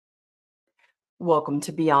Welcome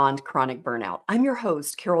to Beyond Chronic Burnout. I'm your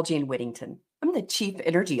host, Carol Jean Whittington. I'm the Chief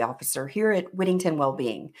Energy Officer here at Whittington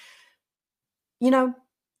Wellbeing. You know,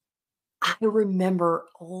 I remember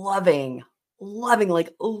loving,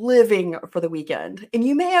 like living for the weekend. And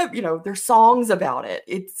you may have, there's songs about it.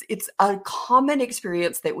 It's a common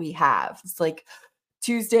experience that we have. It's like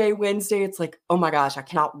Tuesday, Wednesday, it's like, oh my gosh, I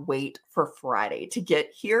cannot wait for Friday to get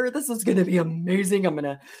here. This is going to be amazing. I'm going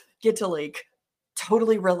to get to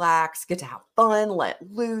totally relax, get to have fun, let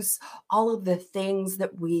loose, all of the things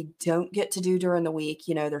that we don't get to do during the week.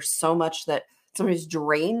 There's so much that sometimes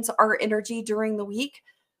drains our energy during the week.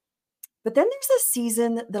 But then there's a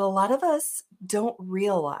season that a lot of us don't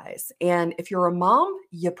realize. And if you're a mom,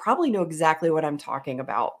 you probably know exactly what I'm talking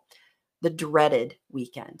about. The dreaded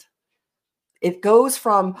weekend. It goes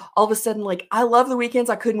from all of a sudden, I love the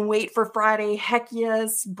weekends. I couldn't wait for Friday. Heck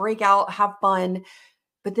yes, break out, have fun.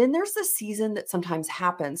 But then there's the season that sometimes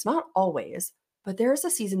happens, not always, but there's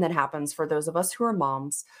a season that happens for those of us who are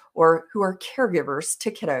moms or who are caregivers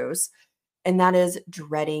to kiddos, and that is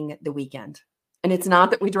dreading the weekend. And it's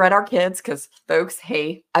not that we dread our kids because, folks,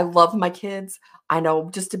 hey, I love my kids. I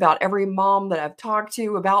know just about every mom that I've talked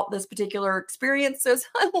to about this particular experience says,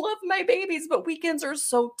 I love my babies, but weekends are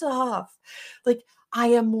so tough. I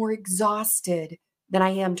am more exhausted than I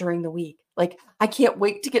am during the week. I can't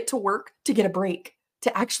wait to get to work, to get a break,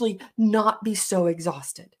 to actually not be so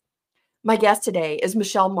exhausted. My guest today is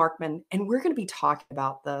Michelle Markman, and we're going to be talking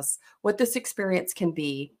about this, what this experience can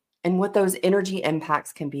be, and what those energy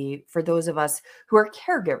impacts can be for those of us who are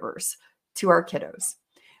caregivers to our kiddos,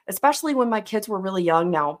 especially when my kids were really young.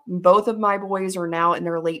 Now, both of my boys are now in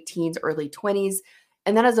their late teens, early 20s,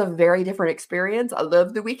 and that is a very different experience. I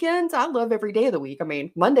love the weekends. I love every day of the week. I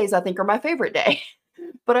mean, Mondays, I think, are my favorite day,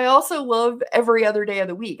 but I also love every other day of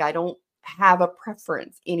the week. I don't have a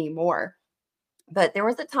preference anymore. But there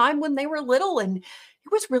was a time when they were little and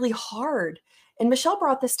it was really hard. And Michelle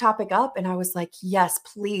brought this topic up and I was like, yes,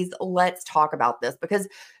 please, let's talk about this, because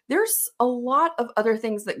there's a lot of other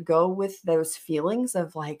things that go with those feelings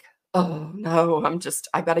of oh no,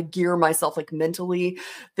 I got to gear myself mentally,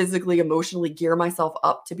 physically, emotionally, gear myself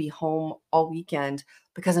up to be home all weekend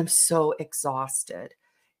because I'm so exhausted.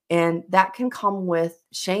 And that can come with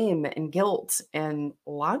shame and guilt and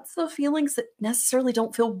lots of feelings that necessarily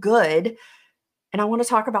don't feel good. And I want to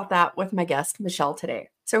talk about that with my guest, Michelle, today.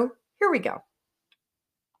 So here we go.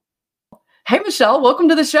 Hey, Michelle, welcome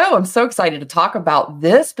to the show. I'm so excited to talk about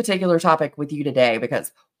this particular topic with you today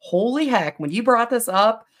because holy heck, when you brought this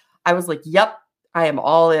up, I was like, yep, I am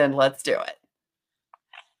all in. Let's do it.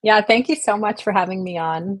 Yeah, thank you so much for having me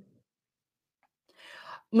on.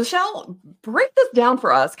 Michelle, break this down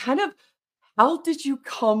for us. Kind of, how did you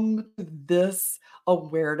come to this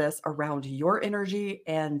awareness around your energy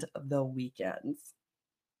and the weekends?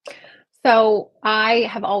 So, I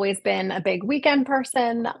have always been a big weekend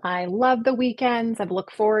person. I love the weekends. I've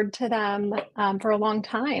looked forward to them for a long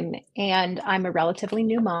time. And I'm a relatively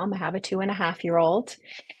new mom. I have a 2.5-year-old.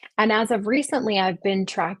 And as of recently, I've been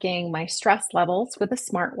tracking my stress levels with a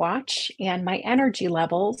smartwatch and my energy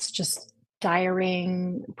levels, just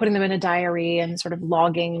diarying, putting them in a diary and sort of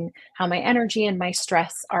logging how my energy and my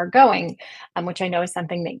stress are going, which I know is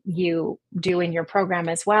something that you do in your program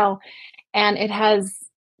as well. And it has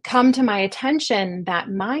come to my attention that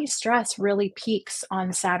my stress really peaks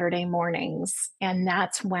on Saturday mornings. And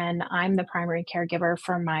that's when I'm the primary caregiver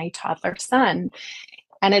for my toddler son.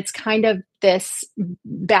 And it's kind of this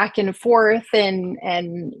back and forth and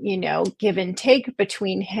give and take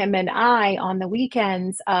between him and I on the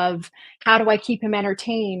weekends of how do I keep him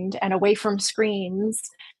entertained and away from screens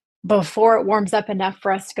before it warms up enough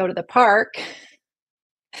for us to go to the park.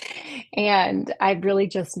 And I've really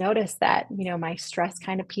just noticed that, my stress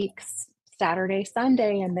kind of peaks Saturday,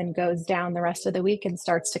 Sunday, and then goes down the rest of the week and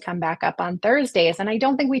starts to come back up on Thursdays. And I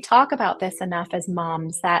don't think we talk about this enough as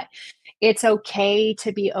moms, that it's okay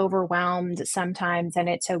to be overwhelmed sometimes, and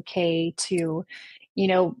it's okay to, you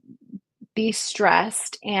know, be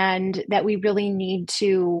stressed, and that we really need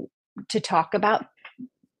to talk about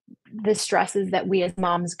the stresses that we as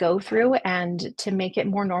moms go through and to make it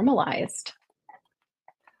more normalized.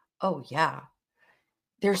 Oh, yeah.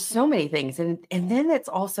 There's so many things. And then it's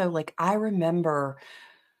also I remember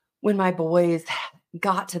when my boys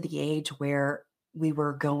got to the age where we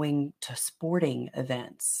were going to sporting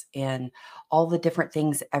events and all the different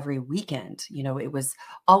things every weekend. It was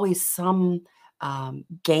always some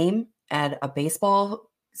game at a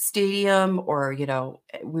baseball stadium, or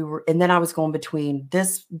and then I was going between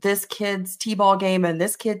this kid's t-ball game and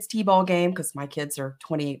this kid's t-ball game because my kids are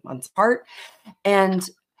 28 months apart. And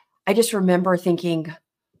I just remember thinking,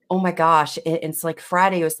 Oh my gosh, it's like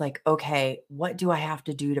Friday was like, "Okay, what do I have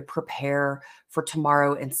to do to prepare for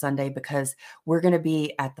tomorrow and Sunday?" Because we're gonna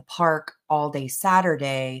be at the park all day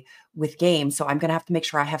Saturday with games, so I'm gonna have to make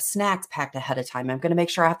sure I have snacks packed ahead of time. I'm gonna make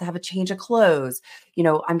sure I have to have a change of clothes.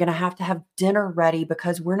 I'm gonna have to have dinner ready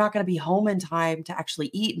because we're not gonna be home in time to actually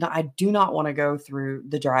eat, and I do not wanna go through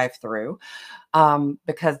the drive-through,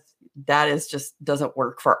 because that is just doesn't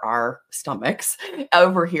work for our stomachs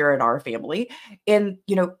over here in our family. And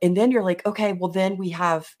then you're like, okay, well, then we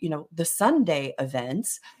have, the Sunday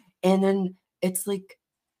events. And then it's like,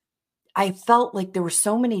 I felt like there were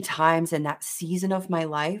so many times in that season of my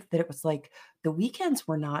life that it was like the weekends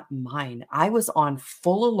were not mine. I was on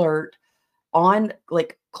full alert, on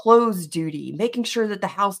like clothes duty, making sure that the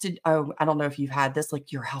house did. Oh, I don't know if you've had this,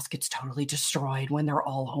 like your house gets totally destroyed when they're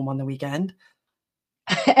all home on the weekend.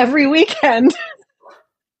 Every weekend.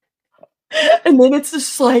 And then it's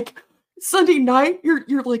just like Sunday night,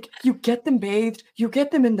 you're like, you get them bathed, you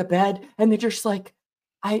get them in the bed, and they're just like,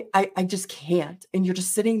 I just can't. And you're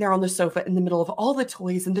just sitting there on the sofa in the middle of all the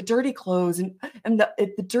toys and the dirty clothes and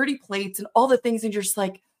the dirty plates and all the things, and you're just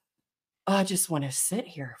like, "Oh, I just want to sit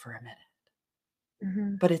here for a minute."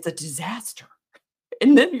 Mhm. But it's a disaster.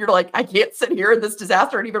 And then you're like, I can't sit here in this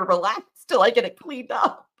disaster and even relax till I get it cleaned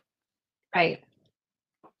up. Right.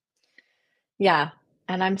 Yeah,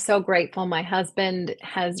 and I'm so grateful my husband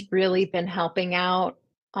has really been helping out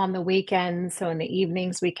on the weekends, so in the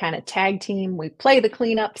evenings, we kinda tag team, we play the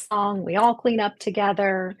cleanup song, we all clean up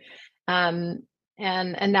together, um,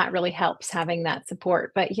 and that really helps having that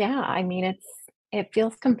support, but yeah, I mean, it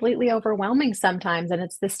feels completely overwhelming sometimes, and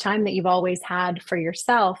it's this time that you've always had for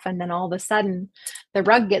yourself, and then all of a sudden, the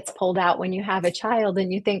rug gets pulled out when you have a child,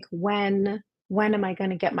 and you think, "When am I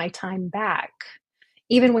gonna get my time back?"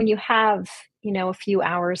 Even when you have, a few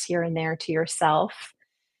hours here and there to yourself,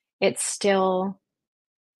 it's still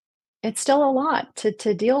it's still a lot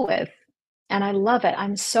to deal with, and I love it.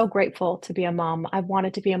 I'm so grateful to be a mom. I've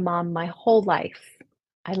wanted to be a mom my whole life.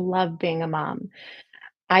 I love being a mom.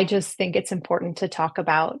 I just think it's important to talk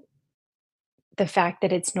about the fact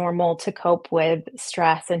that it's normal to cope with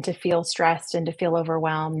stress and to feel stressed and to feel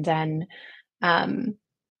overwhelmed, and, um,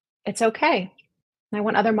 it's okay. I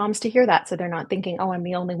want other moms to hear that so they're not thinking, "Oh, I'm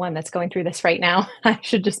the only one that's going through this right now. I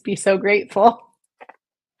should just be so grateful."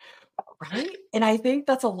 Right? And I think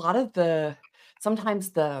that's a lot of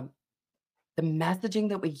sometimes the messaging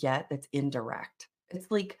that we get that's indirect. It's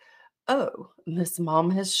like, "Oh, this mom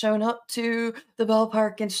has shown up to the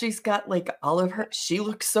ballpark and she's got, like, all of her she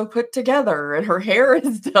looks so put together and her hair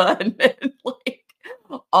is done," and, like,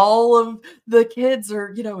 all of the kids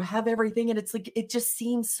are, have everything, and it's like, it just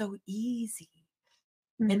seems so easy.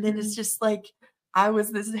 And then it's Mhm. just like, I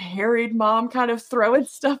was this harried mom kind of throwing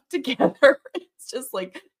stuff together. It's just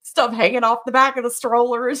like stuff hanging off the back of the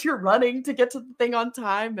stroller as you're running to get to the thing on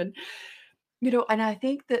time. And I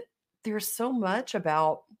think that there's so much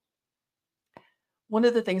about one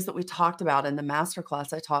of the things that we talked about in the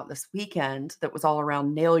masterclass I taught this weekend that was all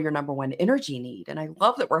around nail your number one energy need. And I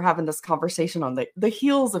love that we're having this conversation on the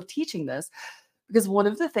heels of teaching this, because one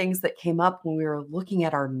of the things that came up when we were looking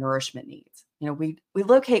at our nourishment needs, we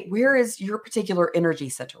locate where is your particular energy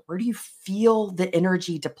center? Where do you feel the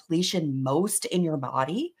energy depletion most in your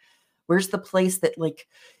body? Where's the place that, like,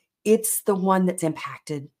 it's the one that's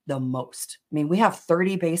impacted the most? I mean, we have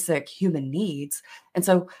 30 basic human needs. And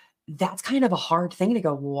so that's kind of a hard thing to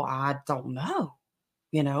go, well, I don't know,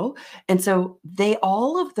 you know? And so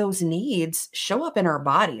all of those needs show up in our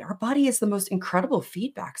body. Our body is the most incredible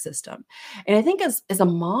feedback system. And I think as a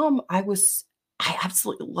mom, I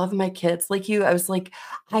absolutely love my kids. Like you, I was like,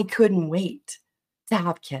 I couldn't wait to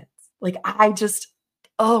have kids. Like I just,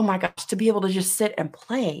 oh my gosh, to be able to just sit and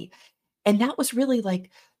play. And that was really like,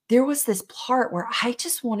 there was this part where I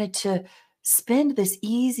just wanted to spend this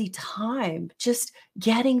easy time just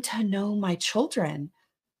getting to know my children,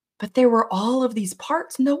 but there were all of these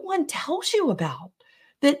parts no one tells you about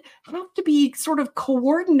that have to be sort of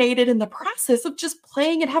coordinated in the process of just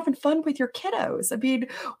playing and having fun with your kiddos. I mean,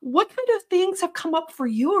 what kind of things have come up for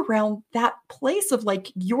you around that place of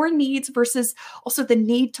like your needs versus also the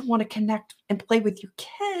need to want to connect and play with your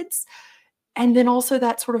kids? And then also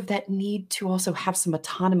that need to also have some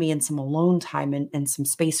autonomy and some alone time and some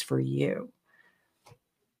space for you.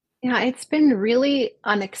 Yeah, it's been really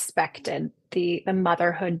unexpected, the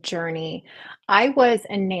motherhood journey. I was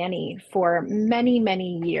a nanny for many,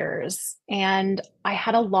 many years, and I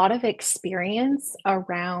had a lot of experience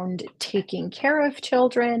around taking care of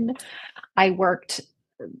children. I worked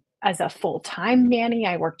as a full-time nanny,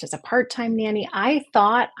 I worked as a part-time nanny. I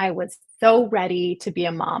thought I was so ready to be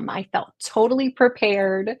a mom. I felt totally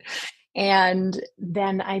prepared. And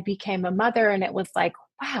then I became a mother, and it was like,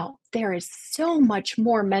 wow, there is so much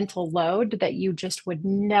more mental load that you just would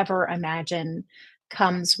never imagine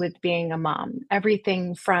comes with being a mom.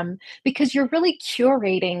 Everything from, because you're really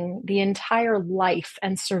curating the entire life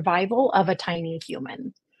and survival of a tiny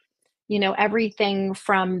human. Everything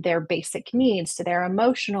from their basic needs to their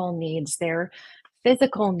emotional needs, their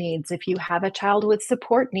physical needs. If you have a child with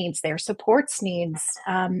support needs, their supports needs.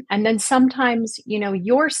 And then sometimes,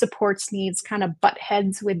 your supports needs kind of butt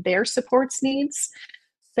heads with their supports needs.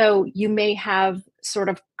 So you may have sort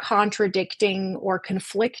of contradicting or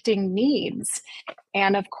conflicting needs.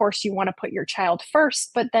 And of course, you want to put your child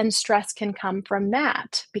first, but then stress can come from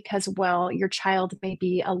that because, well, your child may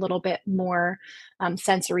be a little bit more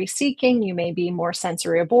sensory seeking, you may be more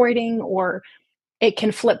sensory avoiding, or it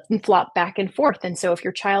can flip and flop back and forth. And so, if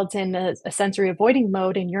your child's in a sensory avoiding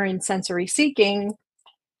mode and you're in sensory seeking,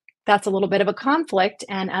 that's a little bit of a conflict.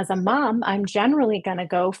 And as a mom, I'm generally going to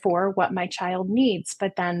go for what my child needs.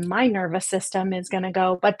 But then my nervous system is going to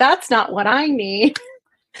go, but that's not what I need.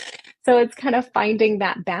 So it's kind of finding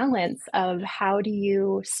that balance of how do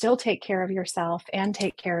you still take care of yourself and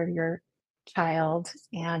take care of your child.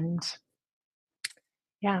 And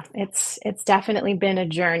yeah, it's definitely been a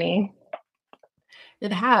journey.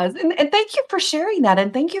 It has. And thank you for sharing that.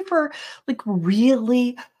 And thank you for like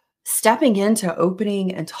really stepping into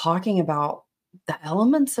opening and talking about the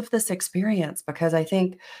elements of this experience because I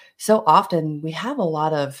think so often we have a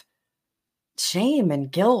lot of shame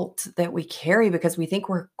and guilt that we carry because we think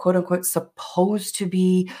we're quote unquote supposed to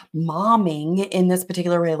be momming in this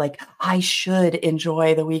particular way. Like, I should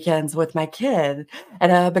enjoy the weekends with my kid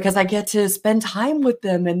and because I get to spend time with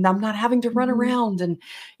them and I'm not having to run Mhm. around and,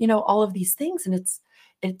 all of these things. And it's,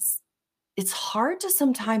 it's hard to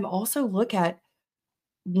sometimes also look at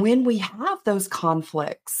when we have those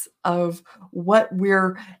conflicts of what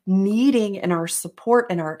we're needing in our support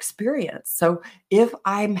and our experience. So if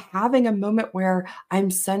I'm having a moment where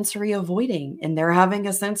I'm sensory avoiding and they're having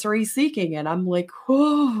a sensory seeking, and I'm like,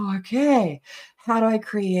 oh, okay, how do I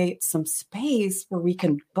create some space where we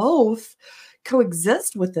can both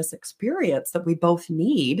coexist with this experience that we both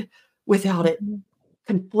need without it Mhm.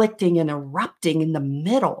 conflicting and erupting in the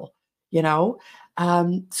middle, you know?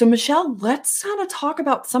 So, Michelle, let's kind of talk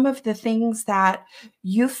about some of the things that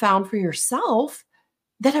you found for yourself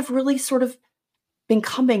that have really sort of been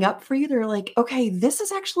coming up for you. They're like, okay, this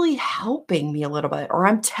is actually helping me a little bit, or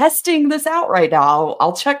I'm testing this out right now.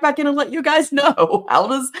 I'll check back in and let you guys know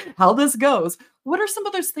how this goes. What are some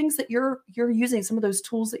of those things that you're using? Some of those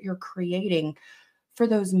tools that you're creating for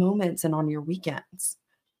those moments and on your weekends?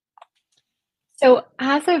 So,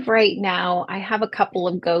 as of right now, I have a couple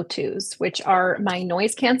of go-tos, which are my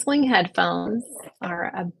noise canceling headphones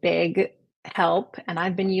are a big help, and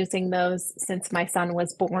I've been using those since my son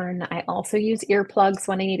was born. I also use earplugs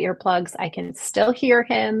when I need earplugs. I can still hear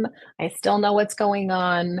him. I still know what's going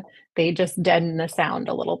on. They just deaden the sound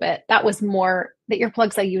a little bit. That was more the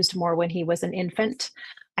earplugs I used more when he was an infant.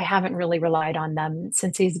 I haven't really relied on them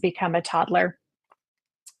since he's become a toddler.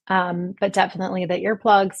 But definitely the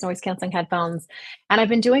earplugs, noise canceling headphones. And I've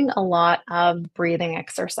been doing a lot of breathing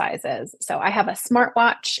exercises. So I have a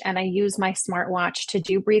smartwatch and I use my smartwatch to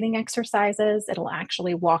do breathing exercises. It'll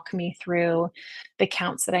actually walk me through the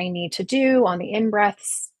counts that I need to do on the in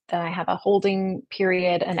breaths. Then I have a holding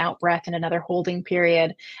period, an out breath, and another holding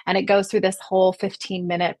period. And it goes through this whole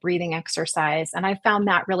 15-minute breathing exercise. And I found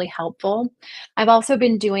that really helpful. I've also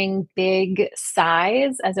been doing big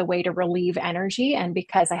sighs as a way to relieve energy. And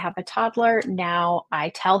because I have a toddler, now I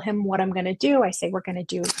tell him what I'm going to do. I say,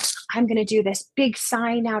 I'm going to do this big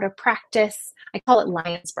sigh now to practice. I call it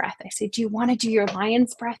lion's breath. I say, do you want to do your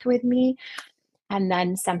lion's breath with me? And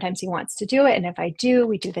then sometimes he wants to do it. And if I do,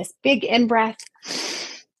 we do this big in breath.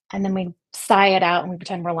 And then we sigh it out and we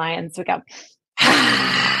pretend we're lions. We go,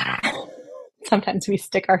 sometimes we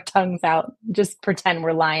stick our tongues out, just pretend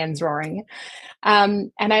we're lions roaring.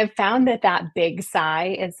 And I've found that that big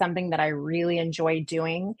sigh is something that I really enjoy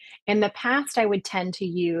doing. In the past, I would tend to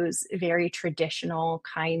use very traditional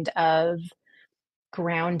kind of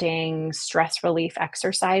grounding, stress relief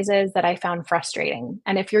exercises that I found frustrating.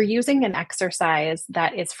 And if you're using an exercise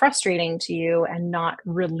that is frustrating to you and not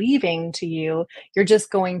relieving to you, you're just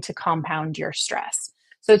going to compound your stress.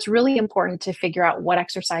 So it's really important to figure out what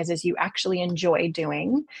exercises you actually enjoy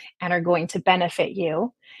doing and are going to benefit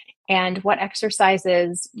you and what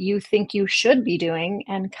exercises you think you should be doing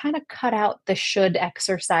and kind of cut out the should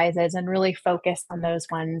exercises and really focus on those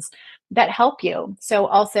ones that help you. So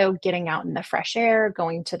also getting out in the fresh air,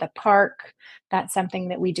 going to the park, that's something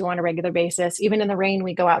that we do on a regular basis. Even in the rain,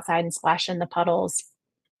 we go outside and splash in the puddles.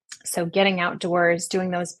 So getting outdoors,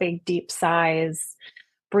 doing those big deep sighs,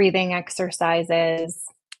 breathing exercises,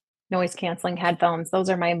 noise canceling headphones, those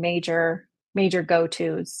are my major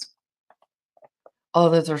go-tos. Oh,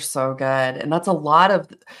 those are so good, and that's a lot of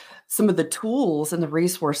some of the tools and the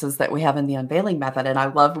resources that we have in the unveiling method, and I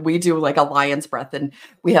love we do like a lion's breath, and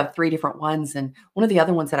we have 3 different ones, and one of the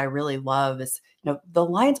other ones that I really love is, the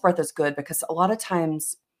lion's breath is good because a lot of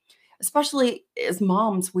times, especially as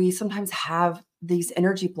moms, we sometimes have these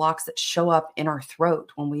energy blocks that show up in our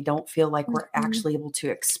throat when we don't feel like we're Mhm. actually able to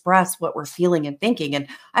express what we're feeling and thinking. And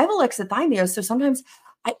I have alexithymia, so sometimes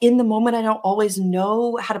in the moment I don't always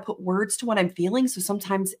know how to put words to what I'm feeling. So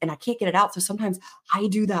sometimes, and I can't get it out. So sometimes I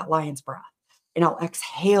do that lion's breath. And I'll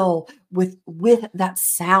exhale with that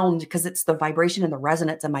sound because it's the vibration and the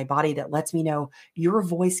resonance in my body that lets me know your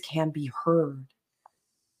voice can be heard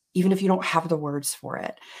even if you don't have the words for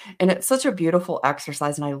it. And it's such a beautiful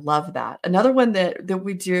exercise, and I love that. Another one that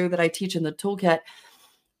we do that I teach in the toolkit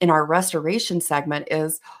in our restoration segment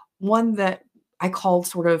is one that I call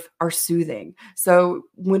sort of our soothing. So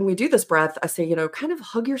when we do this breath, I say, kind of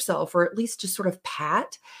hug yourself or at least just sort of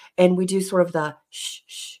pat. And we do sort of the shh,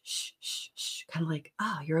 shh, shh, shh, shh, kind of like,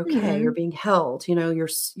 you're okay. You're Mhm. being held.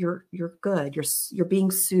 You're good. You're being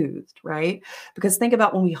soothed, right? Because think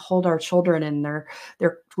about when we hold our children and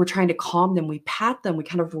we're trying to calm them, we pat them, we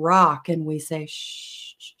kind of rock and we say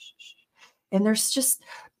shh, shh, shh, shh. And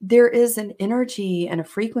there is an energy and a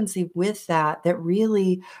frequency with that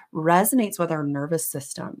really resonates with our nervous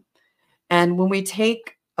system. And when we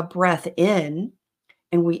take a breath in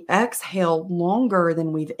and we exhale longer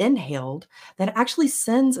than we've inhaled, that actually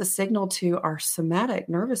sends a signal to our somatic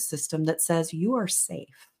nervous system that says you are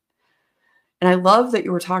safe. And I love that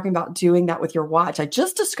you were talking about doing that with your watch. I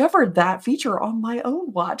just discovered that feature on my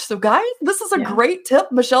own watch. So, guys, this is a Yeah. great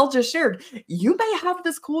tip Michelle just shared. You may have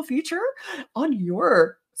this cool feature on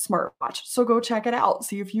your smartwatch. So, go check it out.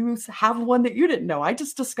 See if you have one that you didn't know. I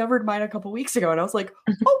just discovered mine a couple weeks ago and I was like,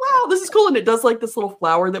 oh wow, this is cool. And it does like this little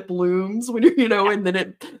flower that blooms when Yeah. and then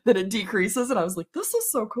it decreases. And I was like, this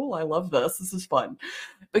is so cool. I love this. This is fun.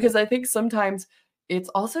 Because I think sometimes it's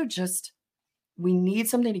also just we need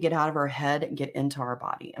something to get out of our head and get into our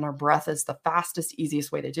body. And our breath is the fastest,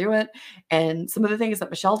 easiest way to do it. And some of the things that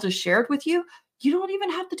Michelle just shared with you, you don't even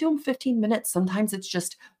have to do them 15 minutes. Sometimes it's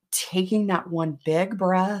just taking that one big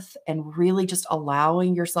breath and really just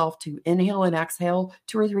allowing yourself to inhale and exhale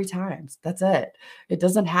 2 or 3 times. That's it. It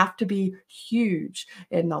doesn't have to be huge.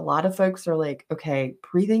 And a lot of folks are like, okay,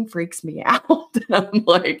 breathing freaks me out. And I'm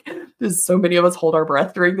like, there's so many of us hold our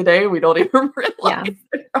breath during the day. We don't even Yeah. realize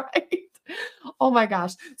it, right? Oh my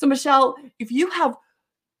gosh. So Michelle, if you have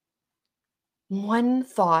one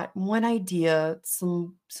thought, one idea,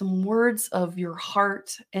 some words of your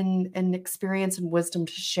heart and experience and wisdom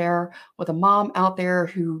to share with a mom out there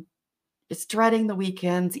who is dreading the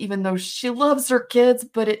weekends, even though she loves her kids,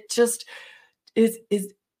 but it just is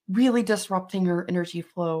really disrupting her energy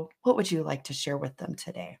flow, what would you like to share with them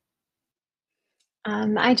today?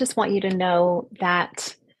 I just want you to know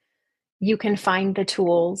that you can find the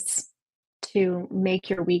tools to make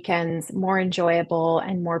your weekends more enjoyable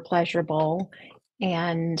and more pleasurable,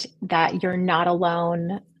 and that you're not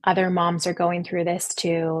alone. Other moms are going through this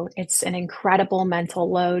too. It's an incredible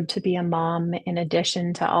mental load to be a mom, in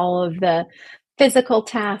addition to all of the physical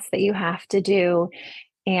tasks that you have to do.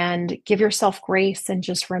 And give yourself grace and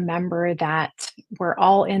just remember that we're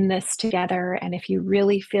all in this together. And if you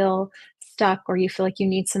really feel stuck or you feel like you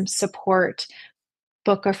need some support,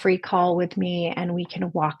 book a free call with me and we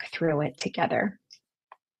can walk through it together.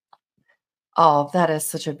 Oh, that is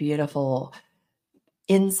such a beautiful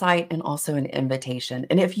insight and also an invitation.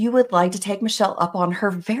 And if you would like to take Michelle up on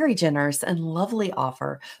her very generous and lovely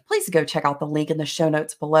offer, please go check out the link in the show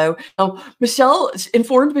notes below. Michelle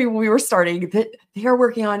informed me when we were starting that they are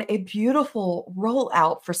working on a beautiful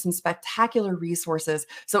rollout for some spectacular resources.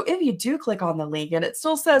 So if you do click on the link and it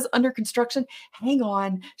still says under construction, hang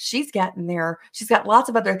on, she's getting there. She's got lots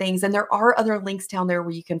of other things. And there are other links down there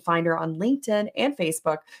where you can find her on LinkedIn and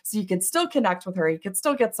Facebook. So you can still connect with her. You can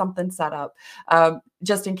still get something set up.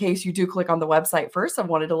 Just in case you do click on the website first, I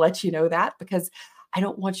wanted to let you know that because I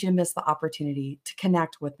don't want you to miss the opportunity to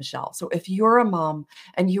connect with Michelle. So if you're a mom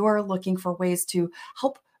and you are looking for ways to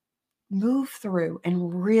help move through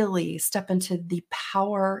and really step into the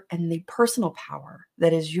power and the personal power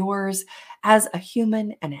that is yours as a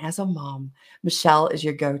human and as a mom, Michelle is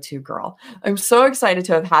your go-to girl. I'm so excited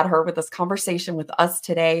to have had her with this conversation with us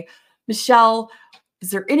today. Michelle, is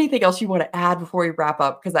there anything else you want to add before we wrap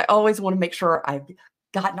up? Because I always want to make sure I've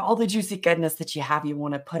gotten all the juicy goodness that you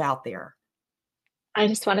want to put out there. I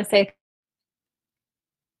just want to say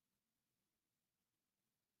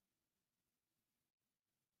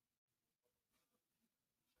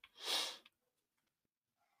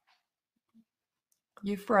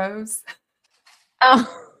You froze.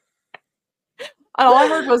 Oh, And all I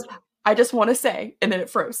heard was, "I just wanna say," and then it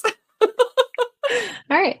froze. all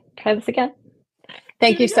right. Try this again. Do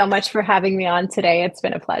Thank it you so again. much for having me on today. It's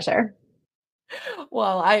been a pleasure.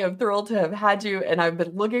 Well, I am thrilled to have had you, and I've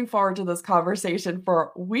been looking forward to this conversation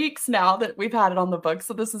for weeks now that we've had it on the book.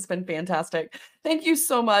 So this has been fantastic. Thank you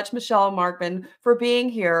so much, Michelle Markman, for being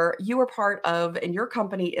here. You are part of, and your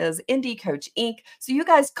company is Indie Coach Inc. So you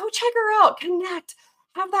guys go check her out, connect,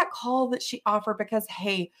 have that call that she offered because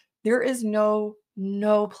hey, there is no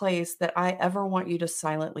place that I ever want you to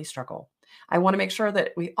silently struggle. I want to make sure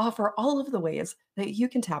that we offer all of the ways that you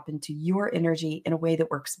can tap into your energy in a way that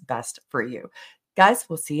works best for you. Guys,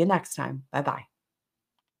 we'll see you next time. Bye bye.